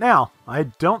 What now? I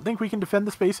don't think we can defend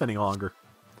the space any longer.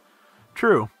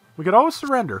 True. We could always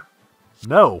surrender.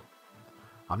 No.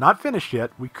 I'm not finished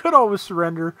yet. We could always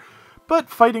surrender, but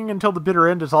fighting until the bitter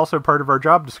end is also part of our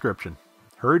job description.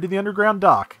 Hurry to the underground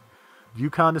dock.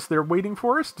 Yukon is there waiting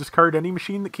for us. Discard any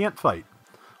machine that can't fight.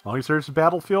 As long as there's a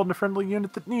battlefield and a friendly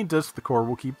unit that needs us, the Corps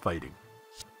will keep fighting.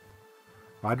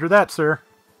 Roger that, sir.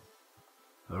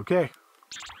 Okay.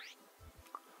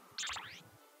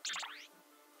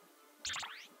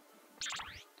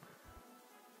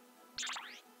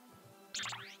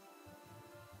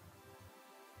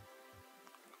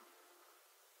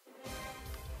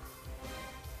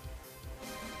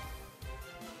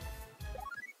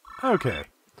 Okay.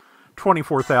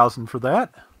 24,000 for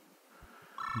that.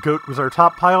 Goat was our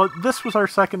top pilot. This was our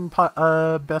second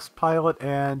best pilot,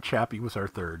 and Chappie was our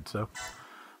third. So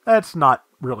that's not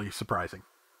really surprising.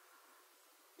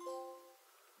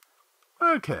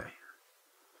 Okay.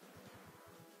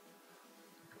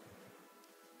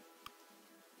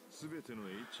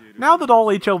 Now that all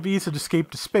HLVs had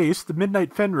escaped to space, the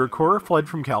Midnight Fenrir Corps fled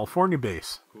from California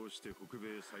base.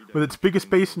 With its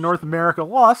biggest base in North America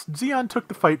lost, Zeon took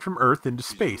the fight from Earth into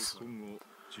space.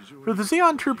 For the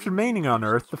Zeon troops remaining on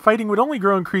Earth, the fighting would only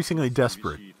grow increasingly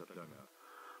desperate.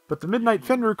 But the Midnight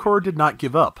Fenrir Corps did not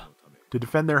give up. To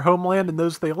defend their homeland and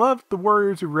those they loved, the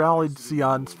warriors who rallied to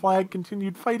Zeon's flag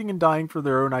continued fighting and dying for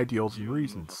their own ideals and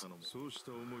reasons.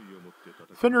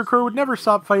 The Fenrir Corps would never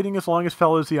stop fighting as long as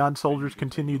fellow Zeon soldiers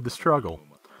continued the struggle.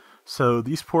 So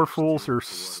these poor fools are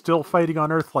still fighting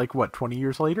on Earth like, what, 20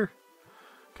 years later?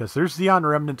 Because there's Zeon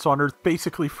remnants on Earth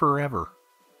basically forever.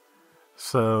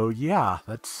 So, yeah,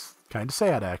 that's kind of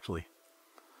sad, actually.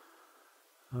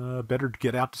 Better to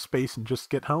get out to space and just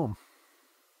get home.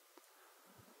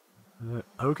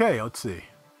 Okay, let's see.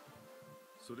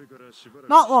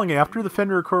 Not long after, the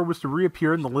Fenrir Corps was to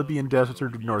reappear in the Libyan desert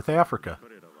of North Africa.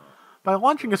 By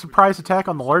launching a surprise attack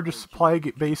on the largest supply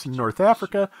base in North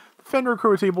Africa, the Fenrir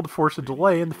Corps was able to force a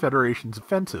delay in the Federation's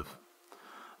offensive.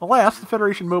 Alas, the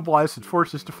Federation mobilized its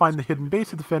forces to find the hidden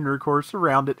base of the Fenrir Corps,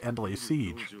 surround it, and lay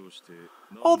siege.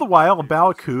 All the while,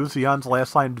 Abaku, Zeon's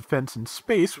last line of defense in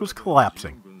space, was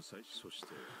collapsing.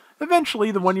 Eventually,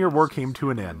 the one-year war came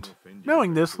to an end.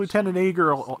 Knowing this, Lieutenant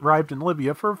Ager arrived in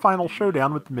Libya for a final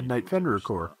showdown with the Midnight Fenrir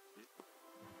Corps.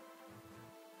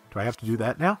 Do I have to do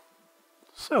that now?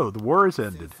 So, the war is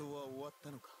ended.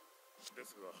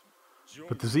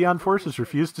 But the Zeon forces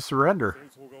refused to surrender.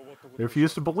 They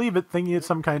refused to believe it, thinking it's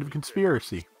some kind of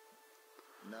conspiracy.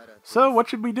 So, what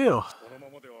should we do?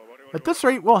 At this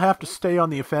rate, we'll have to stay on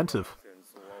the offensive.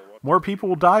 More people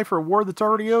will die for a war that's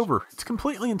already over. It's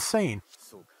completely insane.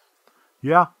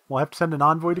 Yeah, we'll have to send an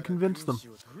envoy to convince them.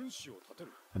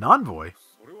 An envoy?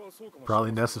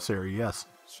 Probably necessary, yes.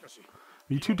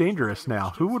 Be too dangerous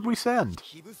now. Who would we send?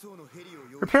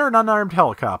 Prepare an unarmed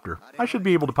helicopter. I should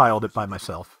be able to pilot it by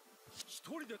myself.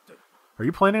 Are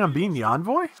you planning on being the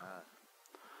envoy?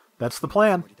 That's the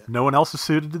plan. No one else is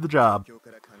suited to the job.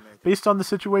 Based on the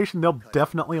situation, they'll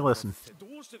definitely listen.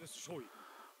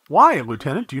 Why,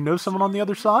 Lieutenant? Do you know someone on the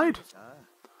other side?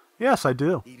 Yes, I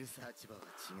do.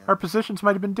 Our positions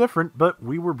might have been different, but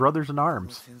we were brothers in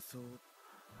arms.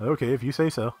 Okay, if you say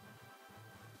so.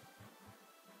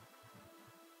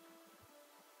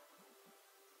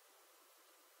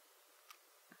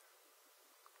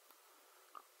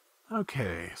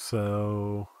 Okay,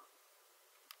 so...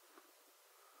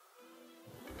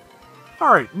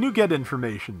 Alright, new get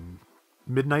information.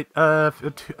 Midnight,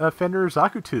 Fender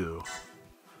Zaku 2.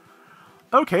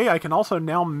 Okay, I can also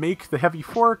now make the Heavy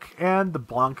Fork and the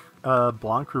Blanc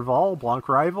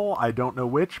Rival. I don't know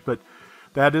which, but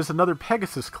that is another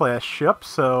Pegasus-class ship,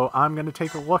 so I'm going to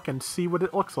take a look and see what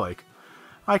it looks like.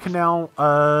 I can now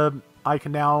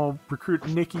recruit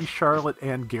Nikki, Charlotte,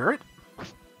 and Garrett.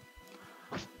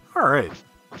 Alright.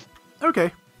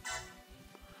 Okay.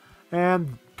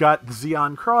 And got the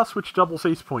Zeon Cross, which doubles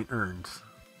ace point earns.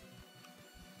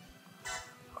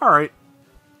 Alright.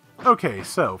 Okay,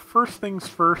 so, first things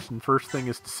first, and first thing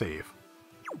is to save.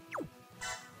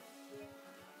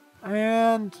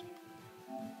 And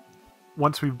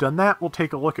once we've done that, we'll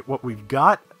take a look at what we've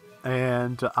got.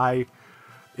 And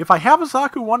if I have a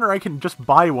Zaku 1 or I can just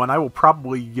buy one, I will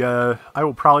probably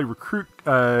recruit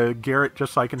Garrett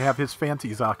just so I can have his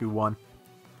fancy Zaku 1.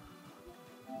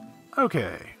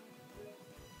 Okay.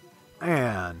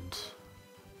 And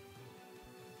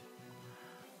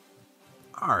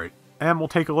alright. And we'll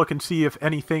take a look and see if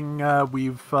anything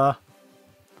we've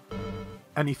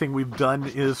done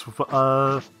is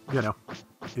you know,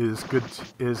 is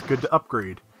good to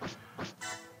upgrade.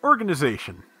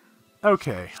 Organization.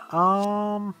 Okay.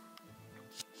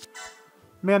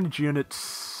 Manage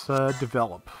units.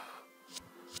 Develop.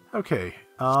 Okay.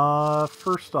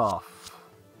 First off,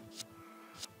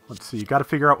 let's see. Got to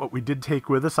figure out what we did take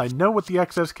with us. I know what the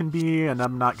excess can be, and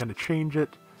I'm not going to change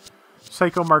it.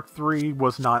 Psycho Mark III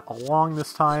was not along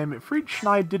this time. Fried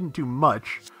Schneid didn't do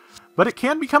much, but it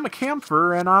can become a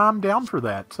camphor, and I'm down for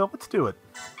that. So let's do it.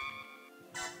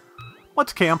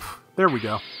 Let's camp. There we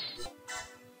go.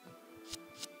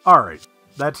 Alright,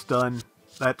 that's done.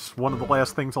 That's one of the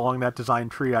last things along that design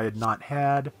tree I had not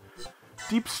had.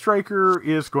 Deep Striker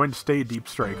is going to stay Deep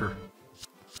Striker.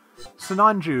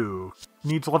 Sinanju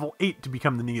needs level 8 to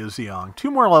become the Neo Zeong.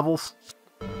 2 more levels.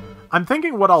 I'm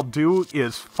thinking what I'll do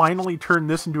is finally turn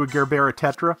this into a Gerbera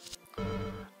Tetra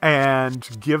and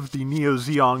give the Neo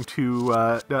Zeong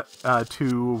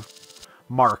to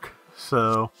Mark.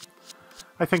 So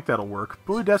I think that'll work.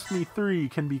 Blue Destiny 3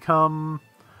 can become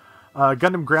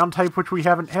Gundam Ground type, which we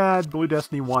haven't had. Blue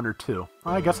Destiny 1 or 2.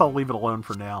 I guess I'll leave it alone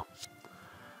for now.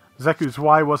 Zeku's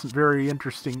Y wasn't very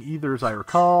interesting either, as I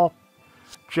recall.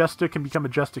 Jesta can become a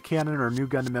Jesta Cannon or a new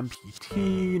Gundam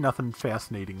MPT. Nothing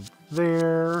fascinating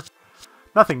there.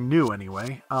 Nothing new,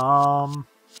 anyway.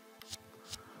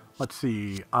 Let's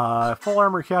see. Full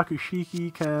Armor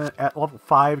Hyakushiki at level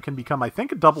 5 can become, I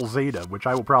think, a double Zeta, which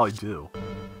I will probably do.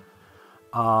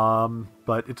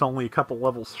 But it's only a couple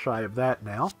levels shy of that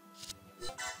now.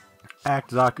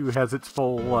 Act Zaku has its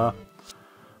full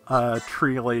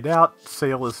tree laid out.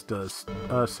 Sailor's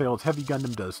Heavy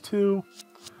Gundam does too.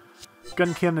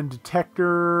 Gun Cannon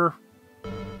Detector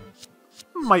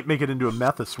might make it into a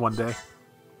Methus one day.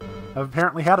 I've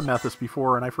apparently had a Methus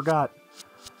before and I forgot.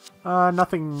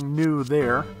 Nothing new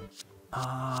there.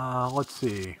 Let's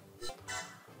see.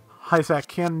 Hyzak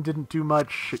Cannon didn't do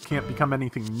much. It can't become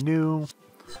anything new.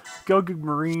 Gogu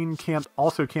Marine can't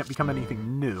become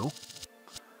anything new.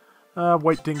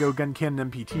 White Dingo Gun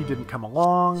Cannon MPT didn't come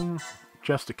along.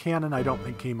 Just a Cannon I don't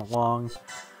think came along.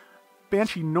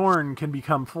 Banshee Norn can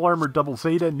become Full Armor Double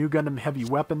Zeta, New Gundam Heavy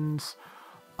Weapons.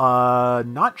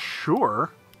 Not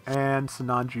sure. And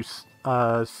Sinanju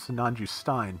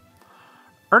Stein.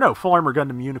 Or no, Full Armor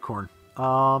Gundam Unicorn.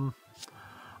 I'm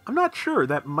not sure.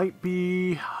 That might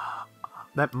be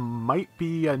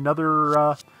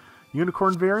another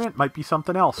Unicorn variant. Might be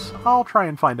something else. I'll try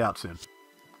and find out soon.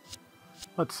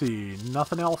 Let's see.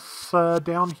 Nothing else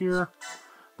down here.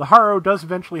 The Haro does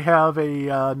eventually have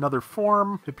another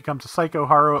form. It becomes a Psycho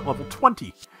Haro at level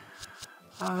 20.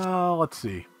 Let's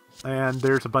see. And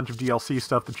there's a bunch of DLC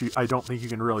stuff that I don't think you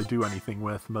can really do anything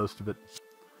with, most of it.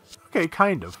 Okay,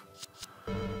 kind of.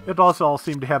 It does all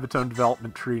seem to have its own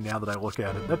development tree now that I look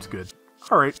at it. That's good.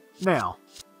 Alright, now.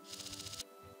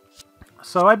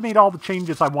 So I've made all the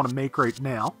changes I want to make right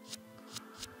now.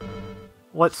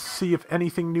 Let's see if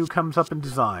anything new comes up in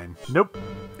design. Nope.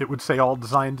 It would say all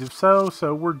designs if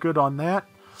so we're good on that.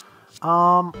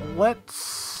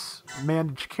 Let's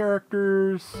manage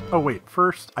characters. Oh wait,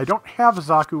 first, I don't have a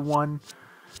Zaku one.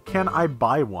 Can I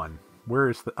buy one? Where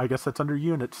is the... I guess that's under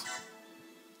units.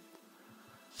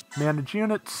 Manage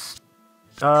units.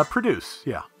 Produce,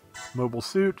 yeah. Mobile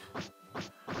suit.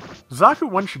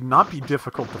 Zaku 1 should not be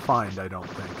difficult to find, I don't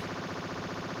think.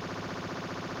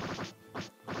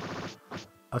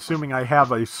 Assuming I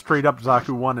have a straight-up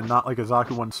Zaku 1 and not like a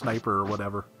Zaku 1 sniper or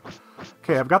whatever.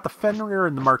 Okay, I've got the Fenrir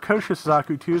and the Marcosius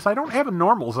Zaku 2s. I don't have a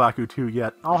normal Zaku 2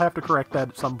 yet. I'll have to correct that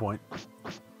at some point.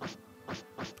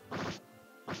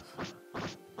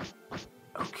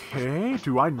 Okay,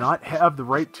 do I not have the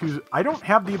right to... I don't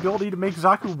have the ability to make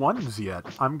Zaku 1s yet.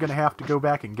 I'm going to have to go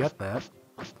back and get that.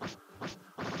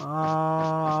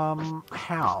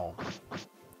 How?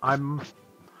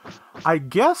 I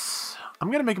guess I'm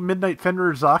going to make a Midnight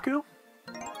Fenrir Zaku.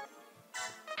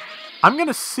 I'm going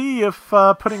to see if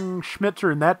putting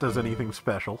Schmitzer in that does anything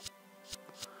special.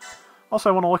 Also,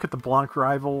 I want to look at the Blanc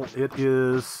rival. It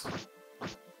is...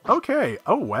 Okay.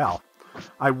 Oh, wow.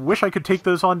 I wish I could take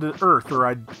those onto Earth or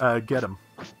I'd get them.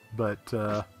 But,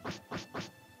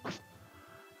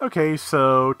 okay,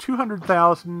 so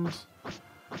 200,000.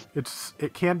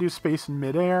 It can do space and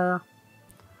midair.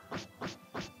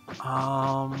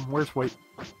 Where's White?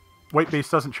 White base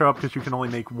doesn't show up because you can only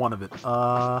make one of it.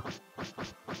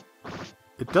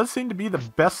 It does seem to be the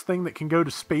best thing that can go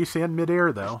to space and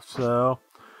midair, though. So,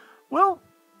 well,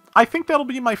 I think that'll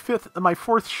be my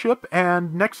fourth ship.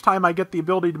 And next time I get the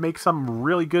ability to make some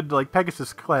really good, like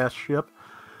Pegasus class ship,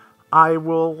 I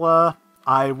will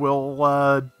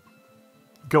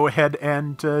go ahead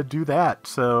and do that.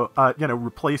 So, you know,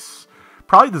 replace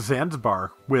probably the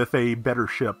Zanzibar with a better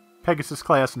ship. Pegasus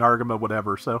class, Nargama,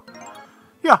 whatever. So,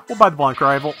 yeah, we'll buy the Blanc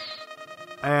Rival.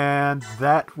 And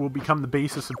that will become the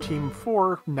basis of Team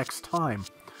 4 next time.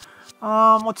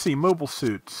 Let's see, mobile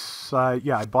suits.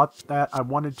 Yeah, I bought that. I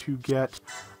wanted to get...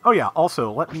 Oh, yeah,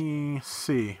 also, let me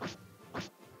see.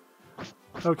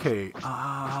 Okay,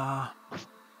 I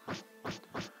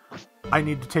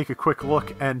need to take a quick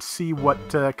look and see what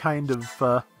kind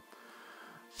of...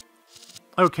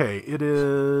 Okay, it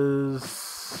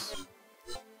is...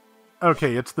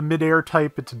 Okay, it's the mid-air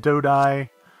type. It's a Dodai.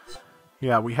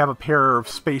 Yeah, we have a pair of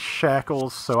space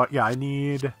shackles, so yeah, I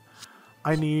know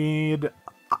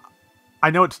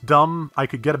it's dumb. I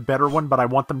could get a better one, but I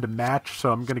want them to match,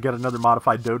 so I'm going to get another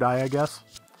modified Dodai, I guess.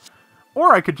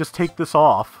 Or I could just take this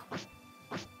off.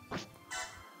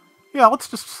 Yeah, let's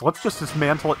just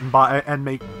dismantle it and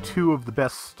make 2 of the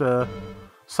best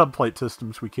subplate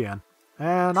systems we can.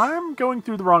 And I'm going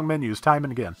through the wrong menus time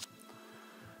and again.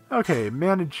 Okay,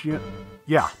 manage...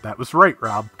 Yeah, that was right,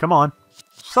 Rob. Come on.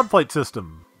 Subplate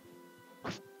system.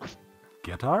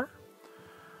 Guitar?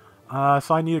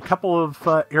 So I need a couple of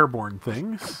airborne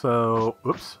things. So,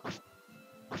 oops.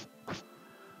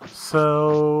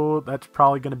 So that's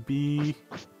probably going to be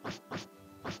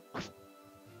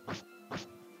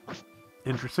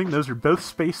interesting. Those are both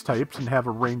space types and have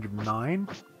a range of 9.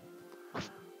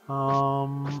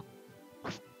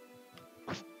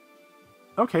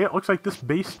 Okay, it looks like this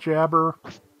base jabber...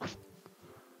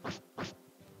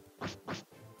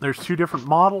 There's 2 different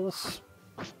models.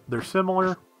 They're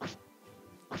similar.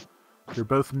 They're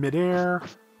both mid-air.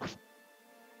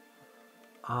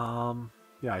 Yeah,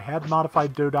 I had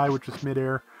modified Dodai, which is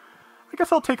mid-air. I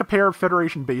guess I'll take a pair of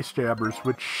Federation base jabbers,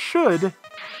 which should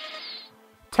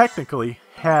technically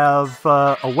have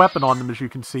a weapon on them, as you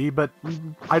can see, but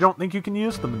I don't think you can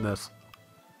use them in this.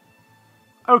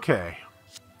 Okay.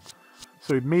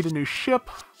 So we've made a new ship.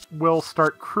 We'll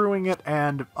start crewing it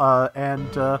and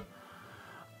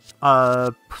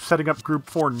setting up Group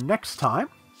 4 next time.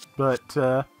 But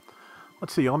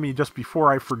let's see. Let me just,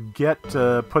 before I forget,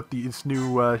 put these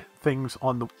new things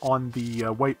on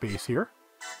the white base here.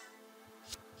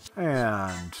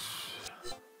 And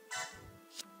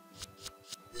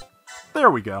there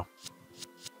we go.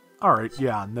 All right.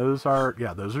 Yeah, and those are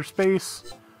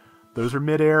space. Those are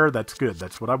midair. That's good.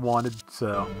 That's what I wanted.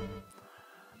 So,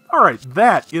 all right.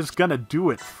 That is gonna do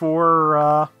it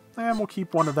for. And we'll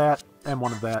keep one of that, and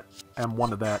one of that, and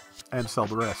one of that, and sell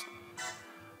the rest.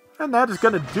 And that is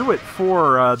going to do it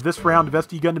for this round of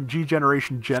SD Gundam G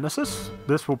Generation Genesis.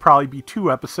 This will probably be 2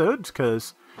 episodes,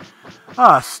 because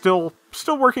still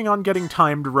working on getting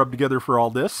time to rub together for all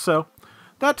this. So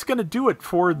that's going to do it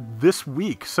for this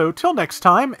week. So till next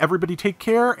time, everybody take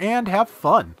care and have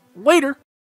fun. Later!